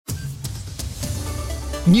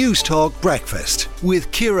News Talk Breakfast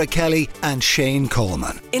with Ciara Kelly and Shane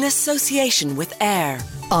Coleman. In association with AIR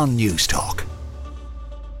on News Talk.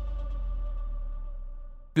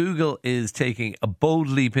 Google is taking a bold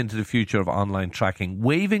leap into the future of online tracking,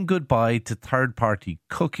 waving goodbye to third-party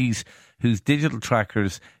cookies whose digital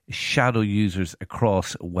trackers shadow users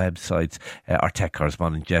across websites. Our tech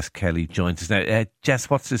correspondent Jess Kelly joins us now. Jess,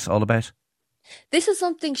 what's this all about? This is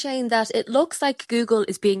something, Shane, that it looks like Google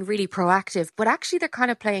is being really proactive, but actually they're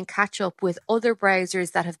kind of playing catch up with other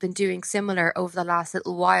browsers that have been doing similar over the last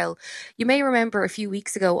little while. You may remember a few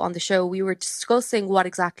weeks ago on the show, we were discussing what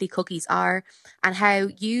exactly cookies are and how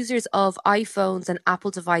users of iPhones and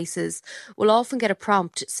Apple devices will often get a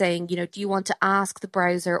prompt saying, do you want to ask the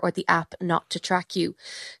browser or the app not to track you?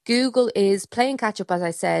 Google is playing catch up, as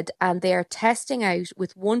I said, and they are testing out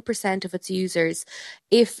with 1% of its users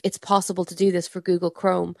if it's possible to do this for Google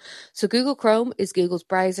Chrome. So Google Chrome is Google's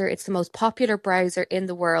browser. It's the most popular browser in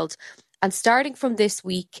the world. And starting from this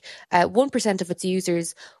week, 1% of its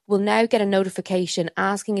users will now get a notification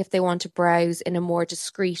asking if they want to browse in a more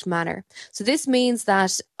discreet manner. So this means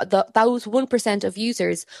that those 1% of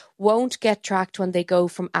users won't get tracked when they go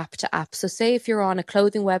from app to app. So say if you're on a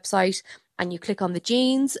clothing website and you click on the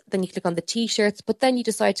jeans, then you click on the t-shirts, but then you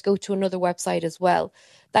decide to go to another website as well.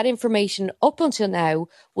 That information up until now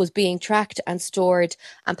was being tracked and stored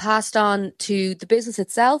and passed on to the business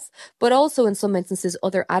itself, but also in some instances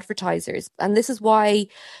other advertisers. And this is why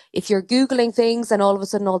if you're Googling things and all of a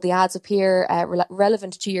sudden all the ads appear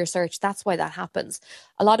relevant to your search, that's why that happens.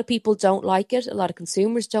 A lot of people don't like it. A lot of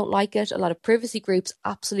consumers don't like it. A lot of privacy groups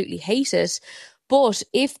absolutely hate it. But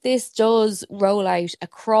if this does roll out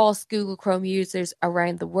across Google Chrome users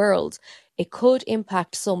around the world, it could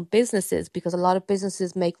impact some businesses because a lot of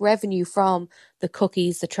businesses make revenue from the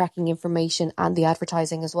cookies, the tracking information and the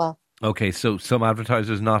advertising as well. Okay, so some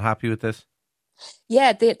advertisers not happy with this?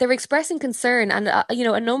 Yeah, they're expressing concern, and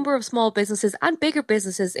a number of small businesses and bigger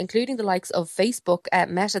businesses, including the likes of Facebook,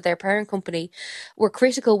 Meta, their parent company, were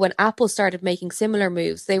critical when Apple started making similar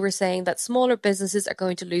moves. They were saying that smaller businesses are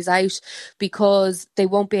going to lose out because they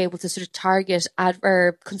won't be able to sort of target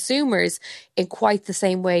consumers in quite the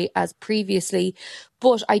same way as previously.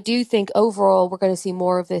 But I do think overall we're going to see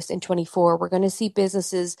more of this in 24. We're going to see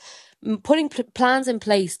businesses putting plans in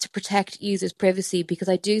place to protect users' privacy, because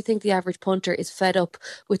I do think the average punter is fed up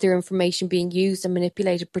with their information being used and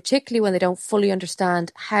manipulated, particularly when they don't fully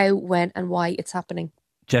understand how, when and why it's happening.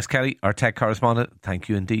 Jess Kelly, our tech correspondent, thank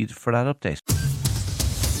you indeed for that update.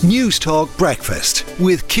 News Talk Breakfast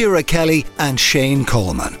with Ciara Kelly and Shane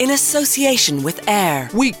Coleman. In association with AIR.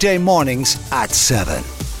 Weekday mornings at 7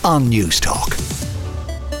 on News Talk.